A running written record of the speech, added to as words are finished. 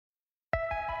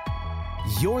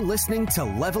You're listening to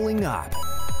Leveling Up,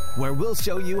 where we'll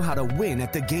show you how to win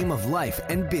at the game of life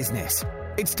and business.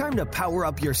 It's time to power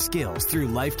up your skills through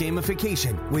life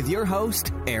gamification with your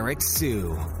host, Eric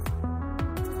Siu.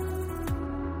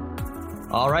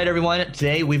 All right, everyone.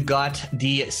 Today we've got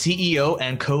the CEO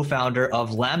and co-founder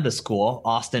of Lambda School,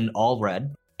 Austin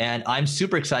Allred. And I'm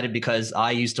super excited because I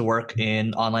used to work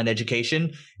in online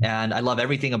education and I love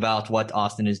everything about what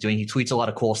Austin is doing. He tweets a lot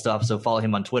of cool stuff, so follow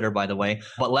him on Twitter, by the way.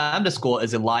 But Lambda School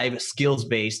is a live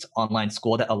skills-based online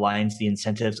school that aligns the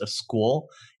incentives of schools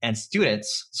and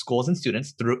students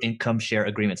through income share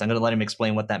agreements. I'm going to let him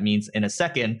explain what that means in a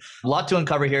second. A lot to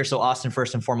uncover here. So Austin,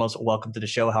 first and foremost, welcome to the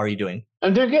show. How are you doing?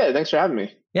 I'm doing good. Thanks for having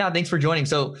me. Yeah, thanks for joining.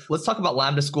 So let's talk about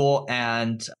Lambda School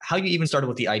and how you even started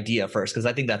with the idea first, because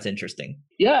I think that's interesting.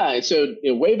 Yeah. So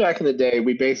way back in the day,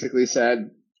 we basically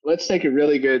said, let's take a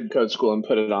really good code school and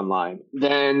put it online.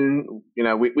 Then,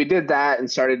 we did that and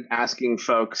started asking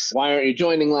folks, why aren't you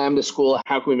joining Lambda School?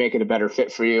 How can we make it a better fit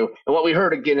for you? And what we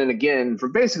heard again and again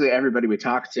from basically everybody we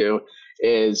talked to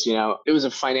is, it was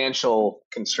a financial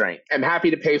constraint. I'm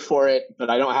happy to pay for it, but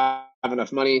I don't have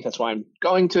enough money. That's why I'm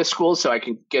going to a school so I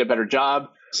can get a better job.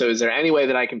 So is there any way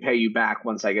that I can pay you back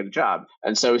once I get a job?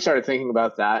 And so we started thinking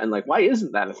about that and why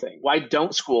isn't that a thing? Why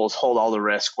don't schools hold all the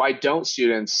risk? Why don't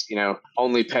students,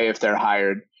 only pay if they're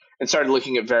hired? And started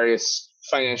looking at various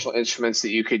financial instruments that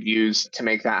you could use to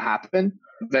make that happen.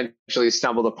 Eventually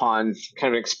stumbled upon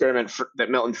kind of an experiment that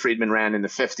Milton Friedman ran in the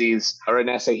 50s, or an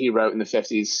essay he wrote in the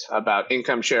 50s about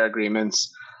income share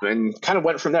agreements, and kind of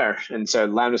went from there. And so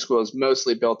Lambda School is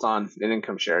mostly built on an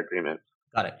income share agreement.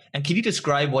 Got it. And can you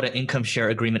describe what an income share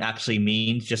agreement actually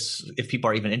means, just if people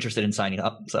are even interested in signing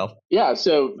up? So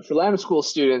for Lambda School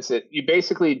students, you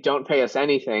basically don't pay us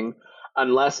anything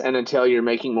unless and until you're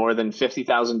making more than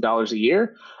 $50,000 a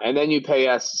year. And then you pay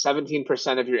us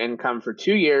 17% of your income for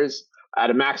 2 years at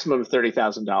a maximum of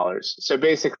 $30,000. So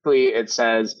basically it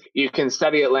says you can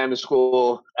study at Lambda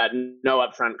School at no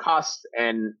upfront cost.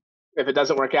 And if it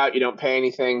doesn't work out, you don't pay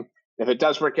anything. If it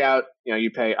does work out,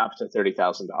 you pay up to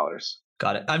 $30,000.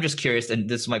 Got it. I'm just curious, and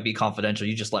this might be confidential.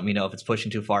 You just let me know if it's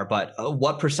pushing too far. But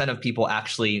what % of people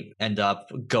actually end up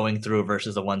going through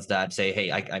versus the ones that say,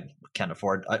 hey, I can't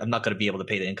afford, I'm not going to be able to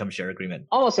pay the income share agreement?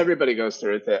 Almost everybody goes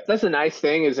through it. That's the nice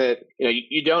thing is that,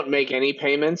 you don't make any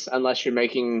payments unless you're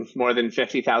making more than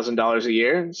 $50,000 a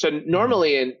year. So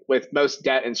normally with most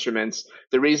debt instruments,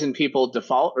 the reason people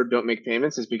default or don't make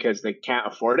payments is because they can't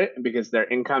afford it and because their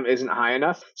income isn't high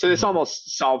enough. So this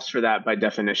almost solves for that by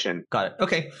definition. Got it.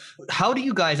 Okay. How do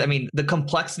you guys, the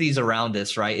complexities around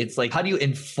this, right? It's how do you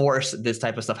enforce this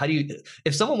type of stuff?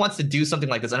 If someone wants to do something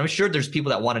like this, and I'm sure there's people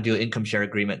that want to do an income share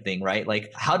agreement thing, right?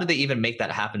 How do they even make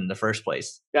that happen in the first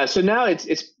place? Yeah. So now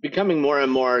it's becoming more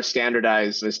and more standardized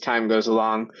as time goes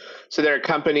along. So there are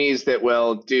companies that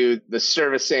will do the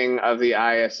servicing of the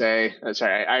ISA.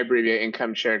 I abbreviate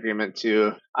income share agreement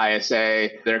to ISA.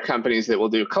 There are companies that will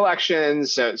do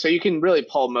collections. So you can really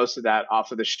pull most of that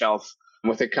off of the shelf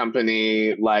with a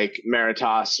company like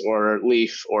Meritas or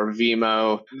Leaf or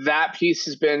Vimo. That piece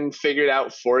has been figured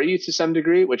out for you to some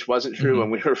degree, which wasn't true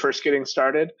when we were first getting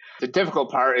started. The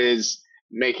difficult part is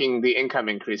making the income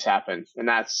increase happen. And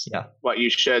that's what you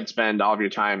should spend all of your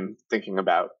time thinking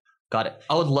about. Got it.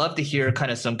 I would love to hear kind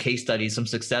of some case studies, some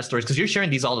success stories, because you're sharing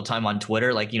these all the time on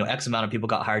Twitter, X amount of people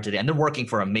got hired today and they're working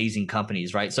for amazing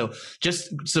companies, right? So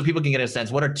just so people can get a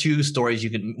sense, one or two stories you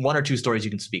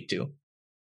can speak to?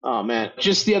 Oh man,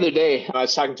 just the other day, I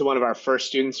was talking to one of our first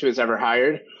students who was ever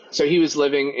hired. So he was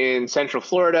living in Central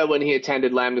Florida when he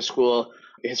attended Lambda School.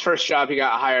 His first job he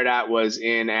got hired at was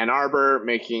in Ann Arbor,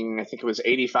 making, I think it was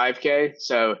 $85K.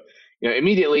 So,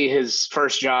 immediately his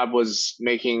first job was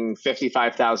making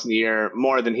 $55,000 a year,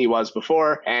 more than he was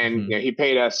before. And he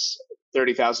paid us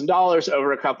 $30,000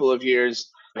 over a couple of years.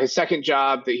 His second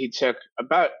job that he took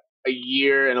about a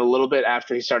year and a little bit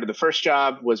after he started the first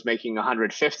job was making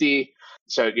 $150,000.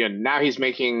 So now he's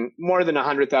making more than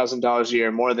 $100,000 a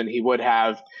year, more than he would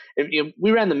have.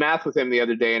 We ran the math with him the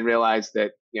other day and realized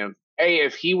that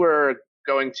if he were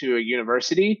going to a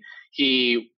university,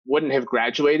 he wouldn't have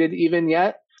graduated even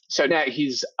yet. So now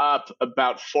he's up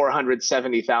about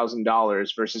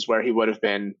 $470,000 versus where he would have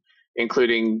been,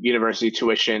 including university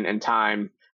tuition and time,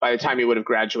 by the time he would have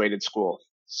graduated school.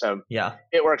 So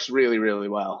it works really, really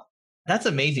well. That's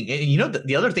amazing. And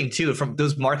the other thing too, from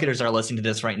those marketers that are listening to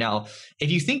this right now,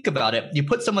 if you think about it, you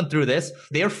put someone through this,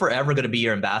 they're forever going to be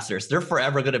your ambassadors. They're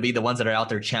forever going to be the ones that are out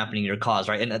there championing your cause,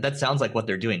 right? And that sounds like what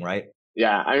they're doing, right?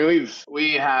 Yeah.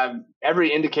 We have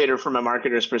every indicator from a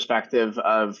marketer's perspective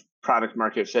of product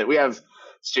market fit. We have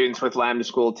students with Lambda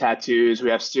School tattoos.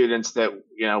 We have students that,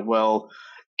 will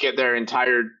get their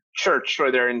entire church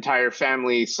or their entire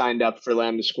family signed up for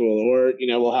Lambda School, or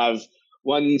we'll have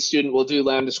one student will do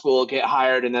Lambda School, get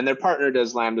hired, and then their partner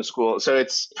does Lambda School. So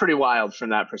it's pretty wild from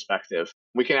that perspective.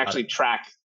 We can actually track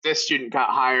this student got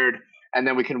hired, and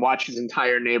then we can watch his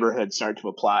entire neighborhood start to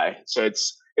apply. So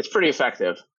it's pretty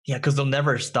effective. Yeah, because they'll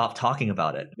never stop talking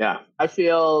about it. Yeah, I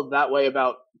feel that way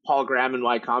about Paul Graham and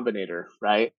Y Combinator,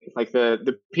 right? Like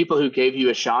the people who gave you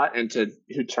a shot and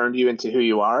who turned you into who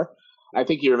you are. I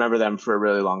think you remember them for a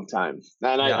really long time.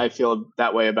 And I feel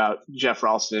that way about Jeff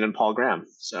Ralston and Paul Graham.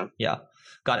 So yeah.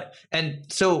 Got it. And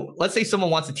so let's say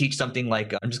someone wants to teach something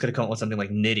like, I'm just going to come up with something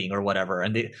like knitting or whatever.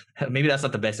 And maybe that's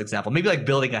not the best example. Maybe like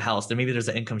building a house. Maybe there's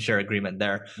an income share agreement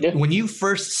there. Yeah. When you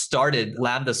first started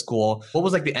Lambda School, what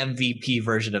was like the MVP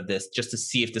version of this, just to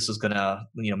see if this was going to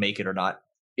make it or not?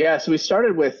 Yeah, so we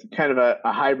started with kind of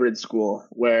a hybrid school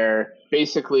where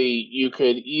basically you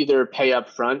could either pay up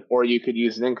front or you could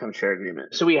use an income share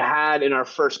agreement. So we had in our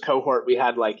first cohort, we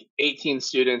had like 18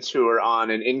 students who were on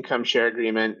an income share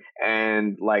agreement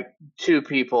and like 2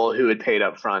 people who had paid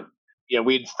up front.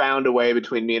 We'd found a way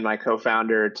between me and my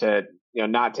co-founder to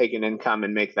not take an income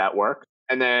and make that work.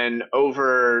 And then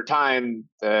over time,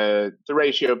 the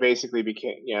ratio basically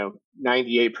became,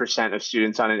 98% of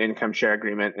students on an income share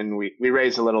agreement. And we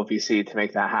raised a little VC to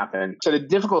make that happen. So the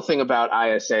difficult thing about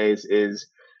ISAs is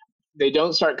they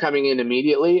don't start coming in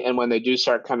immediately. And when they do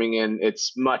start coming in,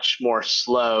 it's much more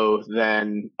slow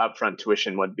than upfront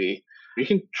tuition would be. You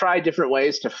can try different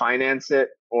ways to finance it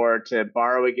or to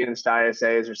borrow against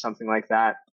ISAs or something like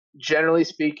that. Generally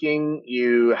speaking,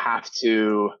 you have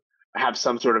to have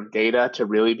some sort of data to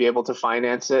really be able to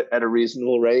finance it at a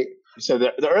reasonable rate. So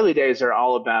the early days are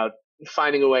all about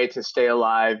finding a way to stay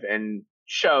alive and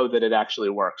show that it actually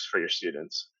works for your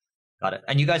students. Got it.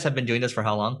 And you guys have been doing this for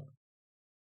how long?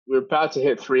 We're about to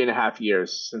hit 3.5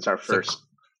 years since our first. So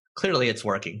clearly it's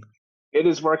working. It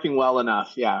is working well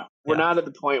enough. Yeah. We're not at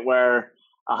the point where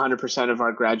 100% of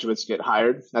our graduates get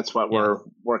hired. That's what we're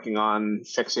working on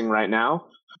fixing right now.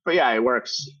 But yeah, it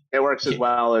works. It works as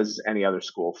well as any other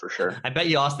school for sure. I bet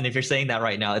you, Austin, if you're saying that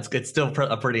right now, it's still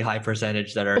a pretty high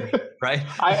percentage that are right.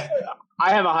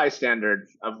 I have a high standard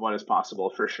of what is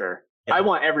possible for sure. Yeah. I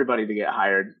want everybody to get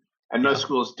hired, and most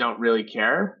schools don't really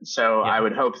care. So I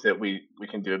would hope that we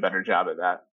can do a better job at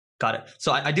that. Got it.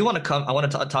 So I do want to I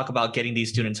want to talk about getting these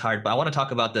students hired, but I want to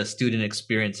talk about the student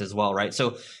experience as well, right?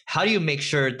 So how do you make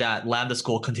sure that Lambda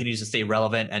School continues to stay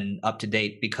relevant and up to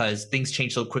date, because things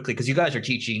change so quickly? Because you guys are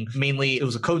teaching mainly, it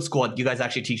was a code school. You guys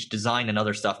actually teach design and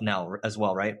other stuff now as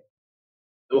well, right?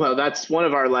 Well, that's one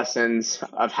of our lessons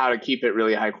of how to keep it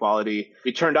really high quality.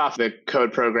 We turned off the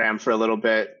code program for a little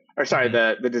bit, or sorry,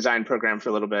 the design program for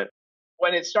a little bit.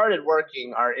 When it started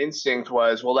working, our instinct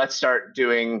was, well, let's start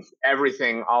doing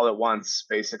everything all at once,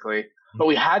 basically. But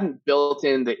we hadn't built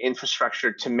in the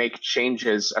infrastructure to make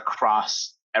changes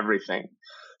across everything.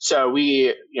 So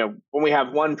we, when we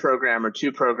have one program or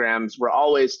 2 programs, we're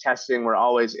always testing, we're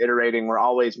always iterating, we're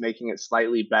always making it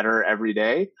slightly better every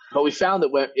day. But we found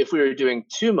that if we were doing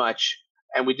too much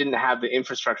and we didn't have the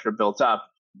infrastructure built up,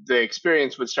 the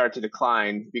experience would start to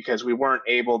decline because we weren't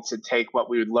able to take what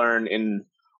we would learn in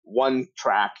one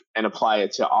track and apply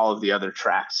it to all of the other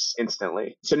tracks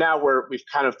instantly. So now we've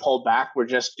kind of pulled back. We're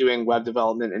just doing web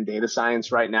development and data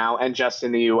science right now, and just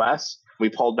in the US. We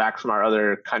pulled back from our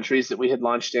other countries that we had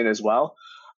launched in as well.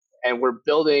 And we're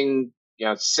building,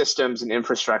 systems and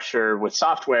infrastructure with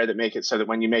software that make it so that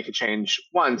when you make a change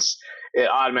once, it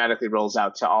automatically rolls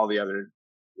out to all the other,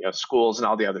 schools and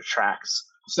all the other tracks.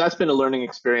 So that's been a learning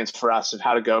experience for us of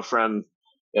how to go from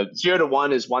 0 to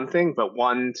 1 is one thing, but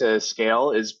 1 to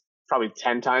scale is probably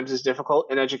 10 times as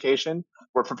difficult in education.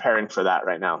 We're preparing for that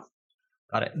right now.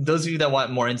 Got it. Those of you that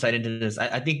want more insight into this,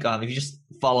 I think if you just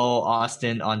follow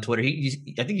Austin on Twitter,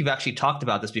 I think you've actually talked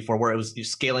about this before, where it was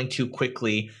scaling too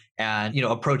quickly and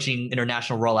approaching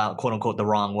international rollout, quote unquote, the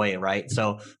wrong way, right?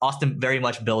 So Austin very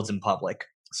much builds in public.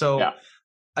 So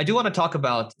I do want to talk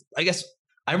about, I guess,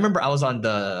 I remember I was on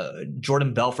the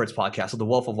Jordan Belfort's podcast, so The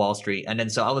Wolf of Wall Street. And then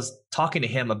so I was talking to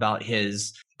him about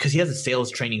because he has a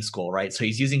sales training school, right? So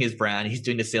he's using his brand, he's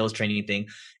doing the sales training thing.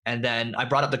 And then I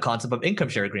brought up the concept of income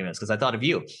share agreements because I thought of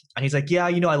you. And he's like, yeah,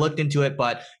 I looked into it,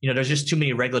 but there's just too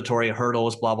many regulatory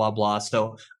hurdles, blah, blah, blah.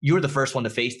 So you were the first one to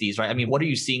face these, right? I mean, what are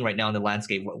you seeing right now in the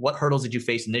landscape? What hurdles did you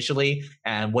face initially?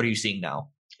 And what are you seeing now?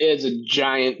 It's a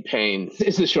giant pain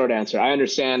is the short answer. I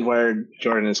understand where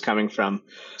Jordan is coming from.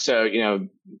 So,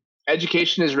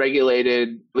 education is regulated,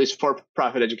 at least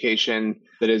for-profit education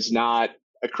that is not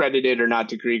accredited or not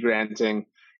degree granting,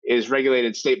 is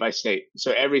regulated state by state.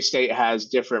 So every state has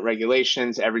different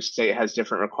regulations, every state has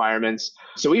different requirements.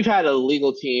 So we've had a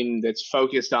legal team that's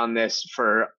focused on this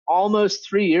for almost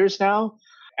 3 years now.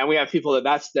 And we have people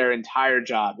that's their entire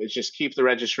job, is just keep the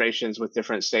registrations with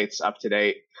different states up to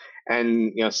date.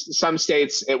 And some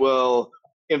states, it will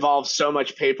involve so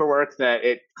much paperwork that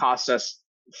it costs us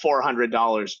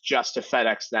 $400 just to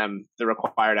FedEx them the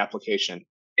required application.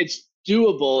 It's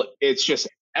doable. It's just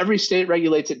every state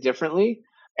regulates it differently.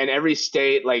 And every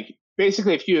state, like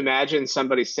basically, if you imagine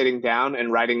somebody sitting down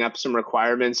and writing up some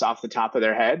requirements off the top of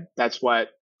their head, that's what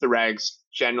the regs,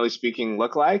 generally speaking,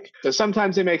 look like. So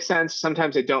sometimes they make sense.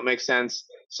 Sometimes they don't make sense.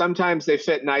 Sometimes they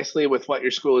fit nicely with what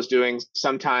your school is doing.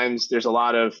 Sometimes there's a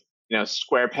lot of,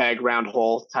 square peg, round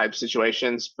hole type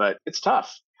situations, but it's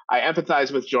tough. I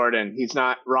empathize with Jordan. He's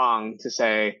not wrong to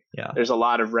say there's a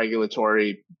lot of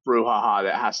regulatory brouhaha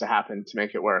that has to happen to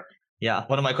make it work. Yeah,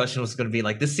 one of my questions was going to be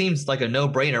like, this seems like a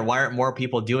no-brainer. Why aren't more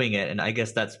people doing it? And I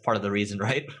guess that's part of the reason,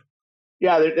 right?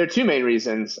 Yeah, there are two main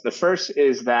reasons. The first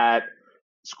is that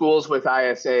schools with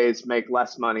ISAs make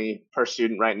less money per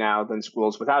student right now than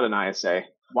schools without an ISA.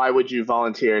 Why would you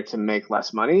volunteer to make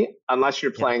less money unless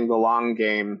you're playing the long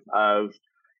game of,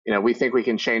 we think we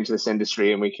can change this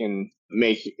industry and we can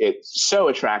make it so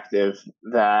attractive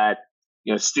that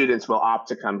students will opt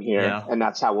to come here, and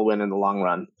that's how we'll win in the long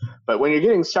run. But when you're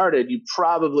getting started, you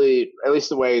probably, at least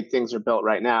the way things are built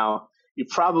right now, you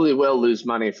probably will lose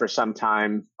money for some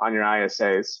time on your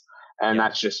ISAs. And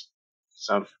that's just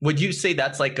so. Would you say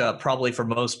that's like probably for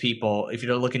most people, if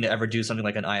you're looking to ever do something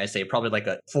like an ISA, probably like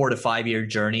a 4 to 5 year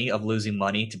journey of losing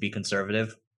money to be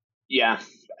conservative? Yeah,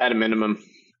 at a minimum.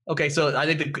 Okay, so I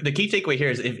think the key takeaway here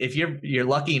is if you're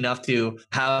lucky enough to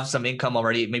have some income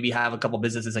already, maybe have a couple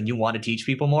businesses and you want to teach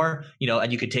people more,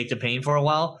 and you could take the pain for a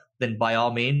while, then by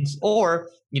all means. Or,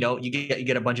 you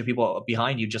get a bunch of people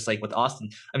behind you, just like with Austin.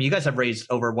 I mean, you guys have raised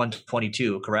over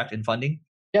 122, correct, in funding?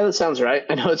 Yeah, that sounds right.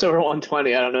 I know it's over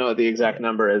 120. I don't know what the exact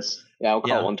number is. Yeah, I'll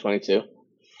call it 122.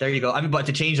 There you go. I mean, but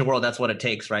to change the world, that's what it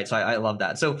takes, right? So I love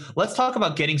that. So let's talk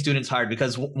about getting students hired,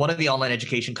 because one of the online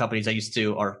education companies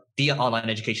the online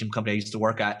education company I used to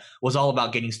work at was all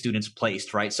about getting students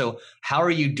placed, right? So how are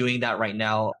you doing that right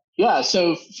now? Yeah.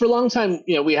 So for a long time,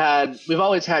 we've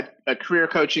always had a career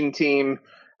coaching team.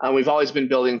 We've always been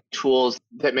building tools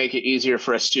that make it easier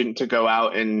for a student to go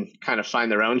out and kind of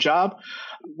find their own job.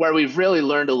 Where we've really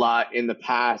learned a lot in the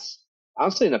past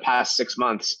 6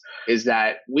 months, is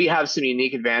that we have some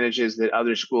unique advantages that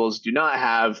other schools do not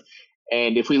have.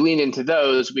 And if we lean into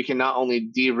those, we can not only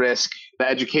de-risk the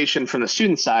education from the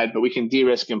student side, but we can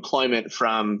de-risk employment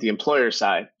from the employer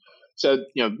side. So,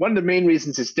 one of the main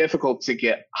reasons it's difficult to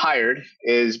get hired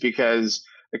is because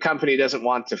the company doesn't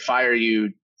want to fire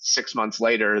you 6 months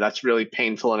later. That's really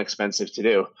painful and expensive to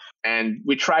do. And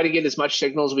we try to get as much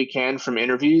signal as we can from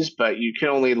interviews, but you can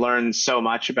only learn so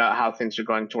much about how things are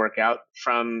going to work out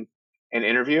from an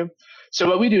interview. So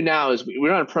what we do now is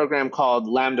we're on a program called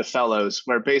Lambda Fellows,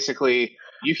 where basically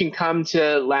you can come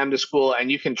to Lambda School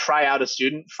and you can try out a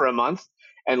student for a month,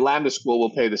 and Lambda School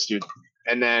will pay the student.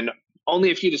 And then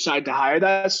only if you decide to hire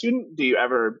that student do you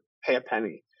ever pay a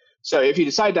penny. So if you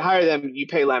decide to hire them, you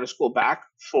pay Lambda School back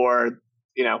for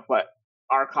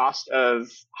our cost of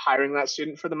hiring that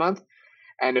student for the month.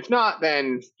 And if not,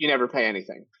 then you never pay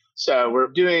anything. So we're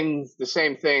doing the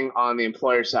same thing on the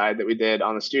employer side that we did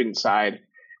on the student side,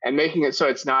 and making it so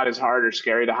it's not as hard or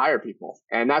scary to hire people.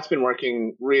 And that's been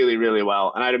working really, really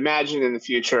well. And I'd imagine in the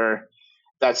future,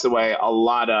 that's the way a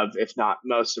lot of, if not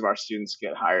most of our students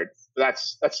get hired. But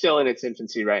that's still in its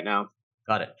infancy right now.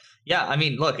 Got it. Yeah. I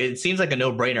mean, look, it seems like a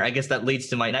no-brainer. I guess that leads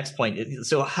to my next point.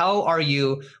 So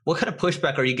what kind of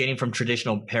pushback are you getting from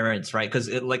traditional parents, right? Because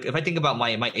if I think about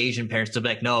my Asian parents, they'll be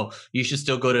like, no, you should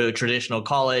still go to a traditional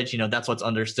college. That's what's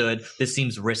understood. This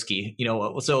seems risky,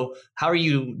 so how are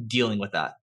you dealing with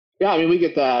that? Yeah, I mean, we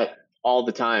get that all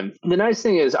the time. The nice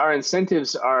thing is our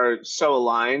incentives are so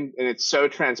aligned and it's so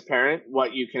transparent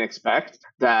what you can expect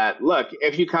that, look,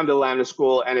 if you come to Lambda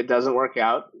School and it doesn't work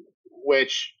out,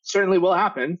 which certainly will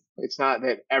happen, it's not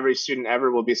that every student ever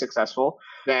will be successful,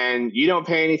 then you don't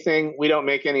pay anything, we don't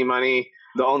make any money,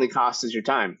 the only cost is your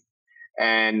time.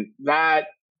 And that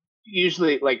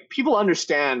usually, people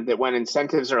understand that when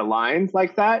incentives are aligned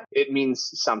like that, it means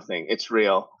something, it's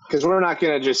real. Because we're not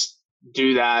going to just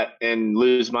do that and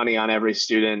lose money on every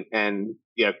student and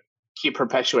keep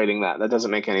perpetuating that. That doesn't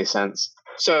make any sense.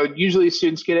 So usually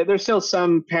students get it. There's still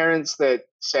some parents that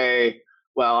say,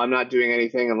 well, I'm not doing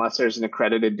anything unless there's an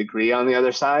accredited degree on the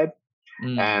other side.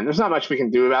 And there's not much we can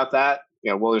do about that.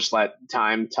 We'll just let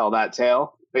time tell that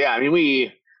tale. But yeah, I mean,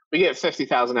 we get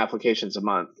 50,000 applications a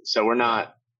month. So we're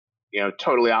not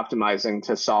totally optimizing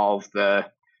to solve the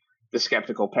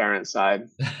skeptical parent side.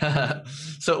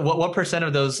 So what percent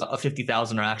of those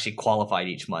 50,000 are actually qualified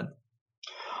each month?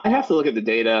 I have to look at the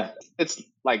data. It's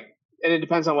like, and it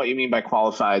depends on what you mean by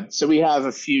qualified. So we have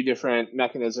a few different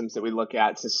mechanisms that we look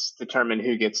at to determine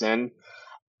who gets in.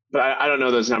 But I don't know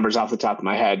those numbers off the top of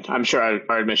my head. I'm sure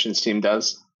our admissions team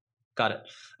does. Got it.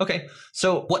 Okay.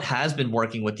 So what has been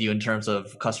working with you in terms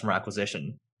of customer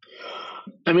acquisition?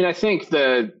 I mean, I think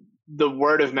the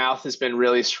word of mouth has been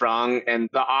really strong, and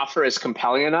the offer is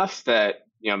compelling enough that,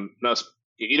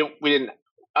 we didn't,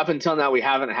 up until now, we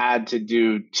haven't had to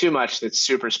do too much that's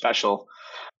super special.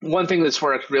 One thing that's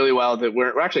worked really well that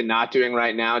we're actually not doing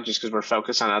right now, just because we're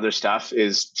focused on other stuff,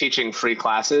 is teaching free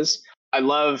classes. I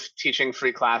love teaching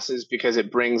free classes because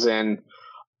it brings in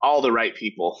all the right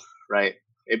people, right?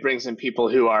 It brings in people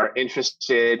who are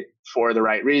interested for the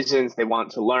right reasons. They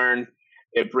want to learn.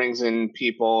 It brings in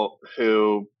people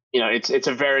who, it's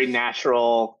a very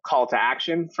natural call to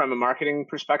action from a marketing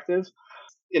perspective.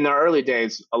 In the early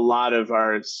days, a lot of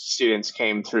our students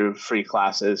came through free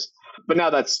classes, but now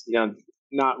that's,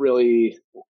 not really,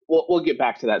 we'll get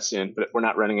back to that soon, but we're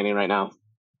not running any right now.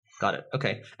 Got it.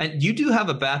 Okay. And you do have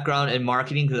a background in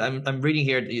marketing, because I'm reading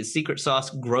here the Secret Sauce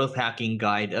Growth Hacking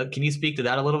Guide. Can you speak to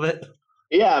that a little bit?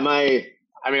 Yeah,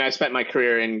 I spent my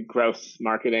career in growth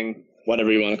marketing,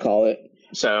 whatever you want to call it.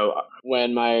 So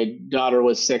when my daughter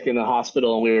was sick in the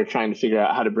hospital and we were trying to figure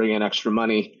out how to bring in extra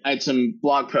money, I had some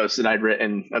blog posts that I'd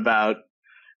written about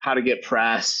how to get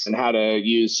press and how to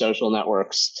use social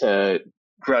networks to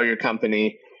grow your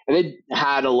company. And it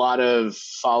had a lot of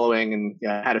following and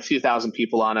had a few thousand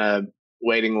people on a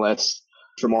waiting list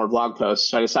for more blog posts.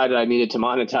 So I decided I needed to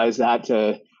monetize that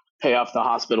to pay off the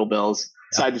hospital bills.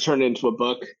 So I had to turn it into a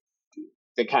book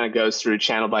that kind of goes through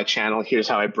channel by channel. Here's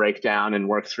how I break down and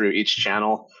work through each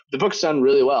channel. The book's done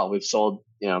really well. We've sold,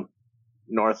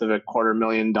 north of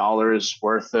 $250,000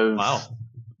 worth of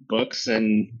books,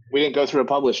 and we didn't go through a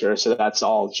publisher. So that's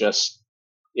all just,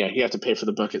 you have to pay for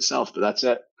the book itself, but that's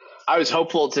it. I was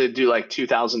hopeful to do like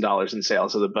 $2,000 in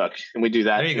sales of the book, and we do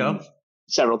that. There you go.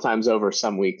 Several times over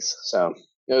some weeks. So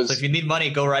if you need money,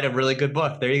 go write a really good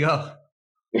book. There you go.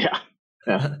 Yeah.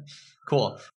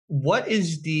 Cool. What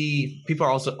is people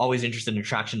are also always interested in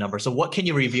traction numbers. So what can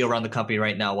you reveal around the company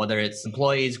right now, whether it's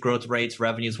employees, growth rates,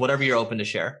 revenues, whatever you're open to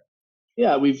share?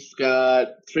 Yeah, we've got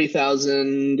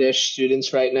 3,000-ish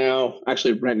students right now.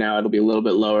 Actually, right now it'll be a little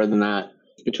bit lower than that,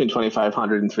 between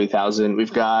 2,500 and 3,000.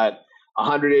 We've got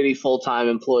 180 full-time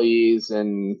employees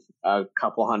and a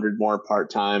couple hundred more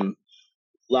part-time.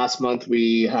 Last month,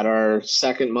 we had our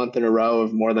second month in a row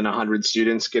of more than 100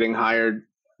 students getting hired.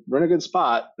 We're in a good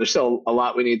spot. There's still a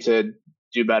lot we need to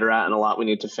do better at and a lot we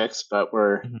need to fix, but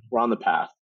we're on the path.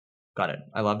 Got it.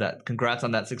 I love that. Congrats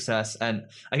on that success. And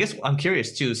I guess I'm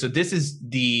curious too. So this is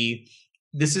the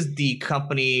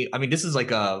company. I mean, this is like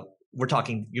you're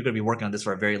going to be working on this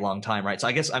for a very long time, right? So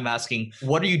I guess I'm asking,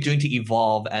 what are you doing to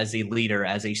evolve as a leader,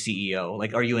 as a CEO?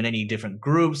 Like, are you in any different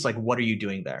groups? Like, what are you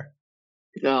doing there?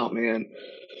 Oh, man.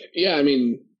 Yeah, I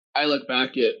mean, I look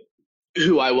back at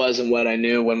who I was and what I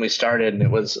knew when we started, and it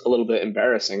was a little bit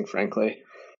embarrassing, frankly.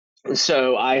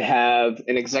 So I have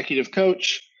an executive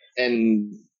coach,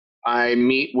 and I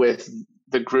meet with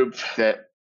the group that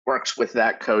works with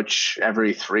that coach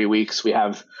every 3 weeks.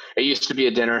 It used to be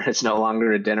a dinner. It's no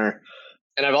longer a dinner.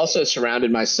 And I've also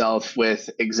surrounded myself with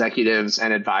executives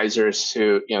and advisors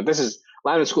who,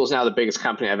 Lambda School is now the biggest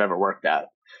company I've ever worked at.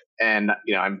 And,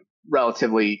 I'm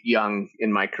relatively young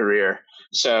in my career.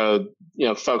 So,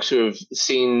 folks who have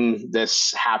seen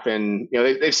this happen,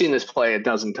 they've seen this play a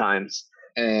dozen times.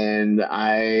 And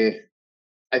I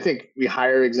think we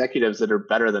hire executives that are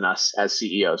better than us as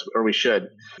CEOs, or we should.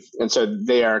 And so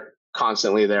they are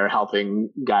constantly there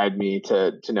helping guide me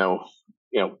to know,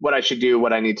 what I should do,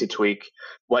 what I need to tweak,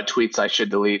 what tweets I should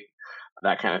delete,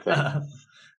 that kind of thing.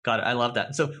 Got it. I love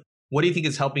that. So what do you think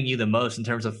is helping you the most in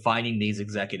terms of finding these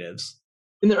executives?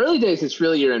 In the early days, it's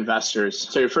really your investors.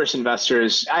 So your first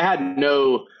investors, I had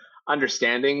no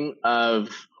understanding of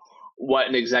what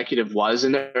an executive was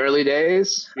in the early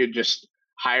days. You'd just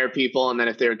hire people, and then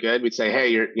if they're good, we'd say,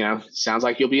 hey, sounds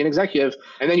like you'll be an executive.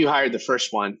 And then you hired the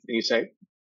first one, and you say,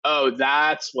 oh,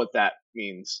 that's what that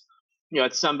means.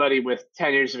 It's somebody with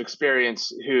 10 years of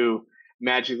experience who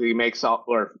magically makes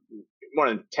or more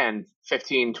than 10,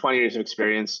 15, 20 years of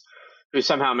experience, who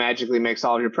somehow magically makes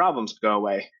all of your problems go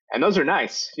away. And those are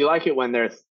nice. You like it when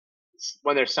there's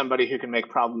somebody who can make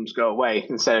problems go away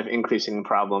instead of increasing the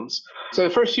problems. So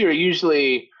the first year,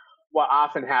 usually what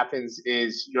often happens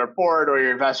is your board or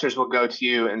your investors will go to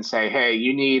you and say, hey,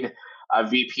 you need a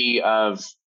VP of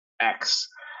X.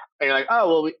 And you're like, oh,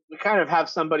 well, we kind of have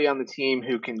somebody on the team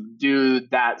who can do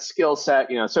that skill set.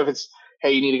 So if it's,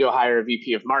 hey, you need to go hire a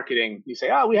VP of marketing, you say,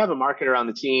 oh, we have a marketer on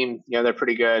the team. They're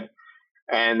pretty good.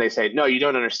 And they say, no, you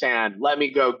don't understand. Let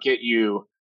me go get you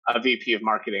a VP of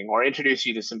marketing or introduce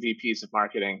you to some VPs of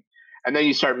marketing. And then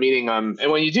you start meeting them.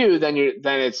 And when you do, then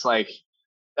it's like,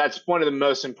 that's one of the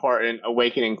most important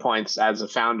awakening points as a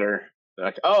founder. They're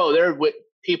like, oh, they're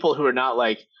people who are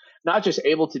not just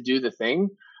able to do the thing,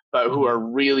 but who are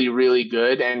really, really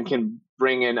good and can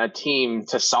bring in a team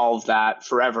to solve that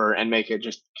forever and make it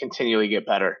just continually get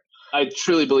better. I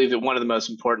truly believe that one of the most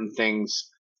important things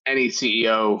any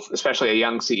CEO, especially a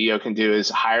young CEO, can do is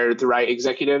hire the right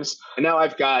executives. And now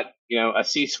I've got, a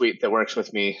C-suite that works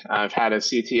with me. I've had a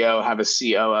CTO, have a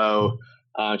COO,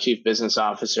 chief business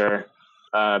officer,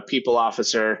 people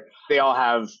officer. They all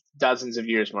have dozens of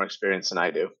years more experience than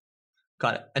I do.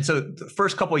 Got it. And so the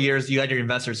first couple of years, you had your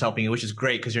investors helping you, which is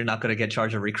great because you're not going to get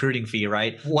charged a recruiting fee,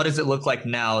 right? What does it look like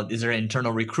now? Is there an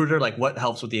internal recruiter? Like what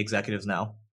helps with the executives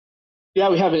now? Yeah,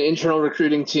 we have an internal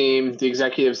recruiting team. The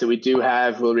executives that we do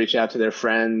have will reach out to their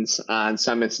friends. In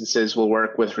some instances, we'll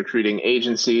work with recruiting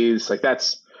agencies. I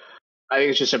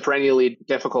think it's just a perennially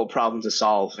difficult problem to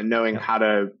solve. And knowing how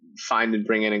to find and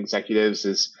bring in executives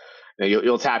is,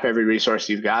 you'll tap every resource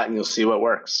you've got and you'll see what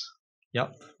works.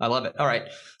 Yep. I love it. All right.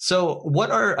 So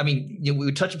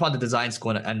we touched upon the design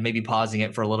school and maybe pausing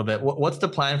it for a little bit. What's the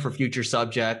plan for future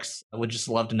subjects? I would just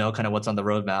love to know kind of what's on the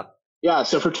roadmap. Yeah.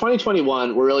 So for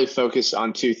 2021, we're really focused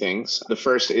on two things. The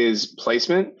first is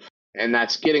placement, and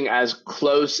that's getting as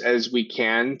close as we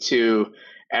can to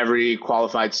every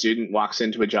qualified student walks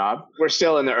into a job. We're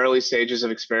still in the early stages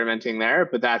of experimenting there,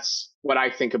 but that's what I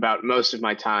think about most of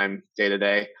my time day to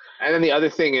day. And then the other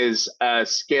thing is a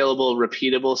scalable,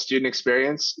 repeatable student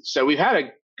experience. So we've had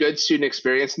a good student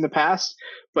experience in the past,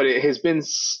 but it has been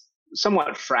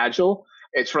somewhat fragile.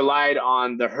 It's relied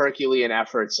on the Herculean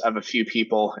efforts of a few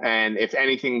people. And if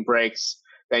anything breaks,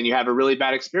 then you have a really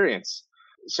bad experience.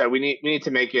 So we need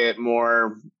to make it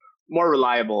more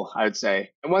reliable, I would say.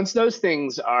 And once those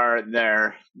things are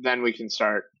there, then we can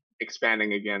start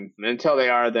expanding again. And until they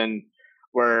are, then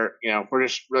we're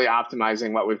just really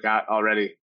optimizing what we've got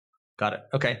already. Got it.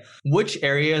 Okay. Which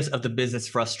areas of the business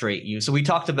frustrate you? So we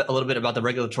talked a little bit about the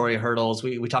regulatory hurdles.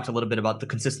 We talked a little bit about the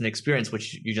consistent experience,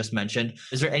 which you just mentioned.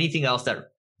 Is there anything else that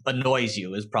annoys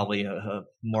you is probably a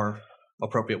more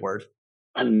appropriate word?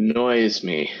 Annoys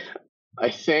me. I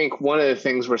think one of the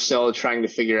things we're still trying to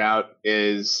figure out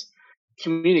is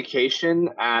communication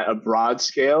at a broad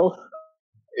scale.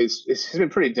 It's been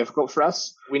pretty difficult for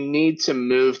us. We need to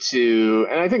move to,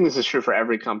 and I think this is true for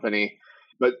every company,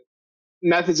 but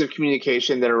methods of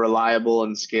communication that are reliable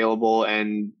and scalable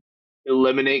and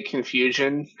eliminate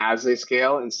confusion as they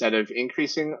scale instead of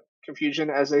increasing confusion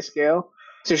as they scale.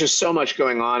 There's just so much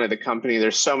going on at the company.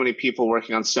 There's so many people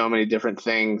working on so many different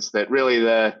things that really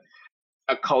a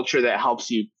culture that helps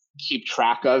you keep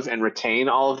track of and retain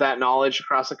all of that knowledge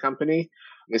across the company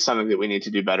is something that we need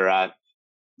to do better at.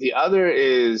 The other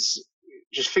is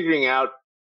just figuring out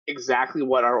exactly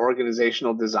what our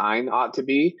organizational design ought to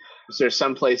be. So there's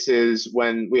some places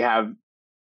when we have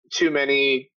too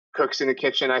many cooks in the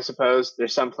kitchen, I suppose.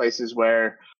 There's some places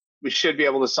where we should be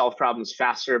able to solve problems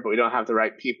faster, but we don't have the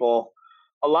right people.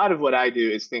 A lot of what I do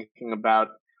is thinking about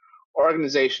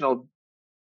organizational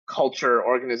culture,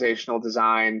 organizational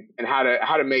design, and how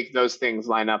to make those things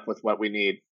line up with what we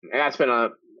need. And that's been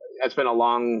a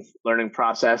long learning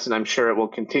process, and I'm sure it will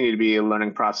continue to be a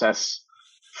learning process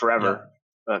forever. Yeah.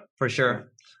 But for sure.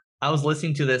 I was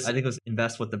listening to this, I think it was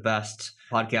Invest with the Best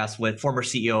podcast with former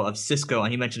CEO of Cisco.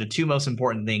 And he mentioned the two most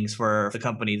important things for the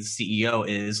company's CEO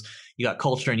is you got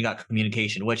culture and you got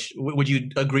communication. Which would you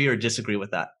agree or disagree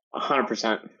with that?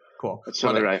 100%. Cool. That's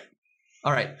totally right.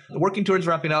 All right. Working towards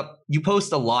wrapping up, you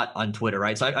post a lot on Twitter,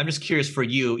 right? So I'm just curious for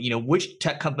you, which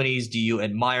tech companies do you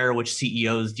admire? Which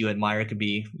CEOs do you admire? It could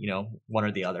be, one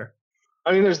or the other.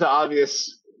 I mean, there's the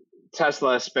obvious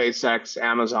Tesla, SpaceX,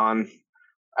 Amazon.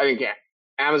 I think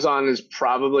Amazon is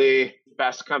probably the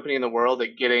best company in the world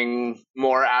at getting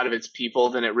more out of its people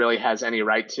than it really has any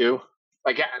right to.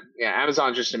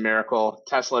 Amazon's just a miracle.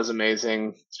 Tesla is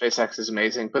amazing. SpaceX is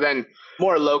amazing. But then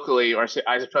more locally, or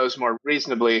I suppose more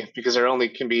reasonably, because there only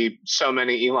can be so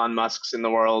many Elon Musks in the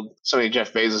world, so many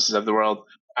Jeff Bezoses of the world,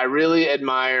 I really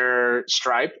admire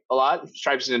Stripe a lot.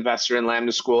 Stripe's an investor in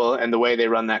Lambda School, and the way they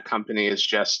run that company is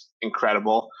just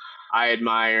incredible. I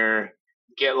admire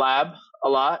GitLab a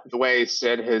lot. The way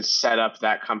Sid has set up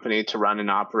that company to run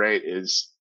and operate is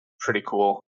pretty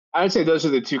cool. I would say those are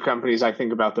the two companies I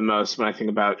think about the most when I think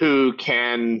about who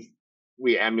can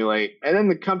we emulate. And then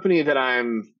the company that I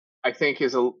think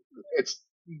it's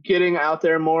getting out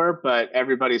there more, but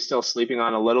everybody's still sleeping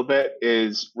on a little bit,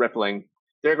 is Rippling.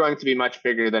 They're going to be much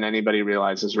bigger than anybody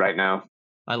realizes right now.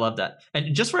 I love that.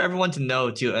 And just for everyone to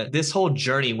know too, this whole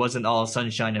journey wasn't all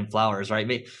sunshine and flowers, right?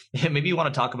 Maybe you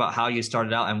want to talk about how you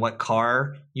started out and what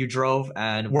car you drove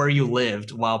and where you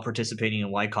lived while participating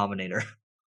in Y Combinator.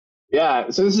 Yeah,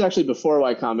 so this is actually before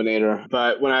Y Combinator,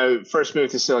 but when I first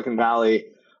moved to Silicon Valley,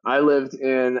 I lived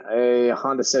in a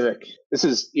Honda Civic. This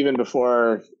is even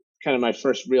before kind of my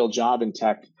first real job in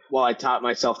tech. Well, I taught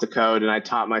myself to code and I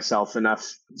taught myself enough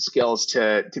skills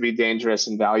to be dangerous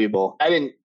and valuable. I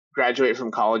didn't graduate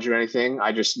from college or anything.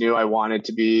 I just knew I wanted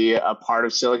to be a part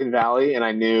of Silicon Valley, and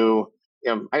I knew,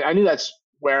 I knew that's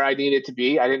where I needed to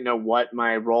be. I didn't know what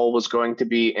my role was going to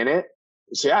be in it.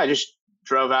 So yeah, I just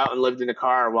drove out and lived in a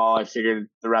car while I figured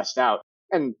the rest out.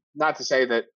 And not to say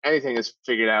that anything is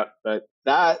figured out, but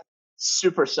that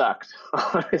super sucked,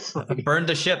 honestly. Burned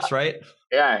the ships, right?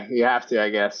 Yeah, you have to, I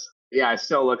guess. Yeah, I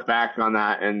still look back on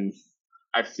that and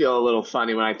I feel a little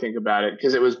funny when I think about it,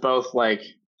 because it was both like,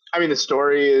 I mean, the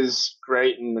story is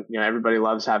great, and everybody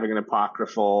loves having an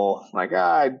apocryphal, like,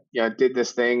 I did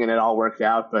this thing and it all worked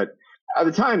out. But at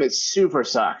the time, it super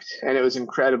sucked, and it was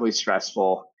incredibly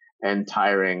stressful and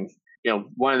tiring.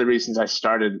 One of the reasons I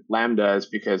started Lambda is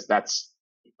because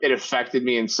it affected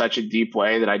me in such a deep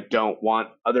way that I don't want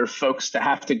other folks to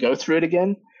have to go through it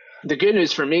again. The good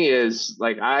news for me is,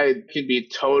 like, I can be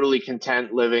totally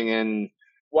content living in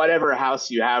whatever house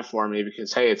you have for me,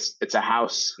 because hey, it's a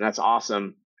house, and that's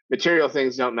awesome. Material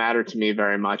things don't matter to me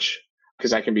very much,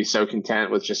 because I can be so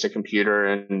content with just a computer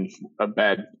and a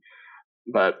bed.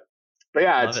 But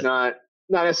yeah, it's not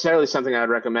necessarily something I would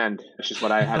recommend. It's just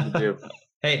what I had to do.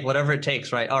 Hey, whatever it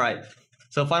takes, right? All right.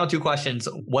 So final two questions.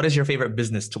 What is your favorite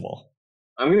business tool?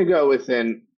 I'm going to go with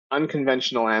an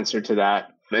unconventional answer to that,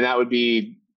 and that would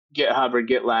be GitHub or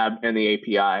GitLab and the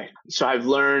API. So I've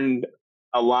learned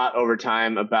a lot over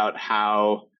time about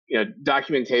how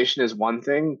documentation is one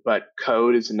thing, but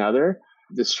code is another.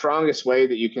 The strongest way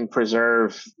that you can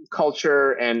preserve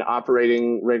culture and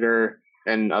operating rigor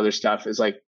and other stuff is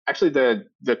actually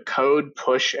the code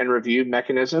push and review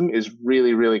mechanism is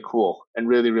really, really cool and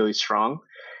really, really strong.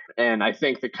 And I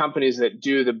think the companies that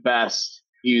do the best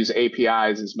use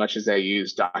APIs as much as they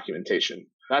use documentation.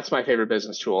 That's my favorite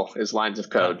business tool, is lines of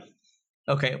code.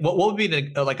 Okay. What would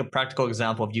be a practical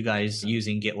example of you guys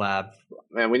using GitLab?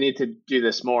 Man, we need to do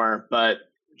this more, but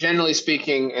generally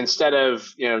speaking, instead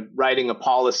of writing a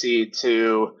policy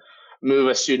to move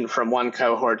a student from one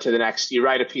cohort to the next, you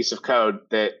write a piece of code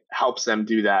that helps them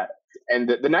do that. And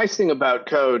the nice thing about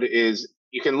code is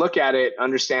you can look at it,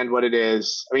 understand what it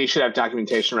is. I mean, you should have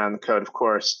documentation around the code, of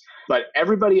course, but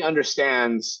everybody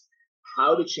understands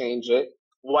how to change it,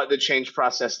 what the change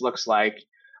process looks like,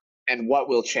 and what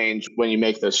will change when you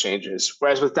make those changes.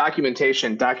 Whereas with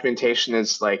documentation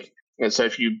is so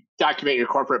if you document your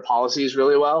corporate policies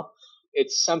really well,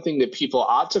 it's something that people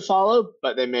ought to follow,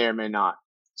 but they may or may not.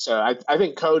 So I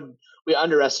think code, we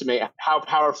underestimate how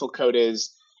powerful code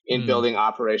is in building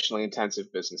operationally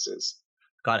intensive businesses.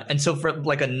 Got it. And so for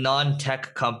like a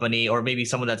non-tech company, or maybe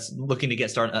someone that's looking to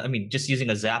get started, I mean, just using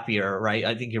a Zapier, right?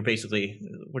 I think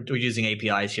we're using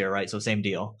APIs here, right? So same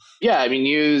deal. Yeah, I mean,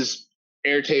 use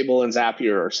Airtable and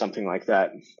Zapier or something like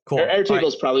that. Cool. Airtable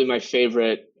is probably my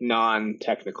favorite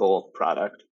non-technical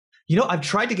product. I've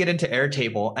tried to get into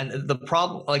Airtable, and the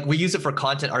problem, we use it for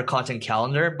our content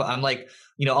calendar, but I'm like,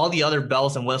 all the other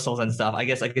bells and whistles and stuff, I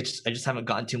guess I just haven't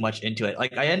gotten too much into it.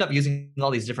 I end up using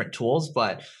all these different tools,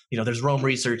 but there's Roam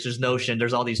Research, there's Notion,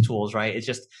 there's all these tools, right? It's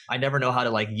just, I never know how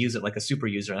to use it like a super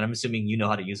user. And I'm assuming you know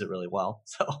how to use it really well.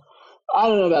 So I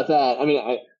don't know about that. I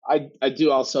mean, I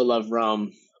do also love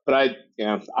Roam. But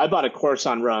I bought a course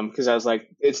on Roam because I was like,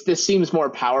 this seems more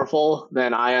powerful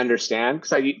than I understand,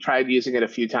 because I tried using it a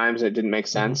few times and it didn't make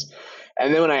sense.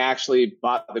 And then when I actually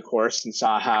bought the course and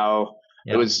saw how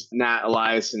it was Nat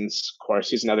Eliason's course,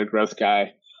 he's another growth guy,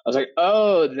 I was like,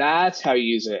 oh, that's how you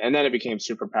use it. And then it became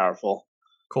super powerful.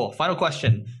 Cool. Final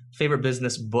question. Favorite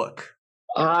business book?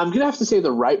 I'm going to have to say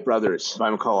The Wright Brothers by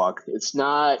McCulloch. It's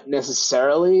not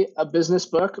necessarily a business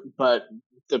book, but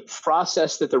the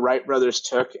process that the Wright brothers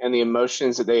took and the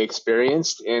emotions that they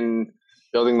experienced in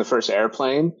building the first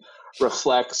airplane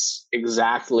reflects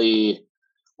exactly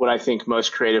what I think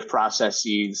most creative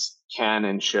processes can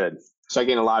and should. So I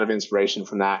gain a lot of inspiration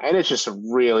from that. And it's just a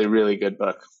really, really good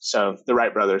book. So The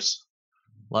Wright Brothers.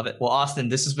 Love it. Well, Austin,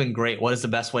 this has been great. What is the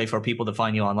best way for people to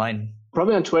find you online?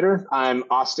 Probably on Twitter. I'm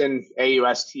Austin,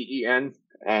 Austen,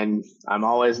 and I'm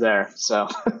always there. So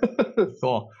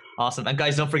cool. Awesome. And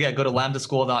guys, don't forget, go to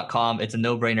lambdaschool.com. It's a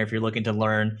no-brainer if you're looking to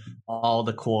learn all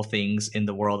the cool things in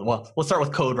the world. Well, we'll start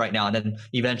with code right now and then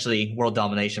eventually world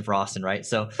domination for Austin, right?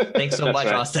 So thanks so much,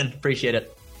 right. Austin. Appreciate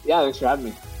it. Yeah, thanks for having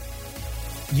me.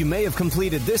 You may have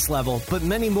completed this level, but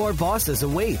many more bosses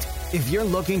await. If you're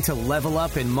looking to level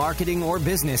up in marketing or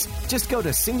business, just go to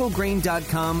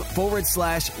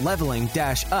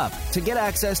singlegrain.com/leveling-up to get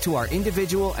access to our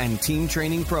individual and team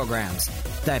training programs.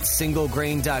 That's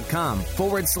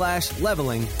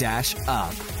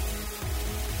singlegrain.com/leveling-up.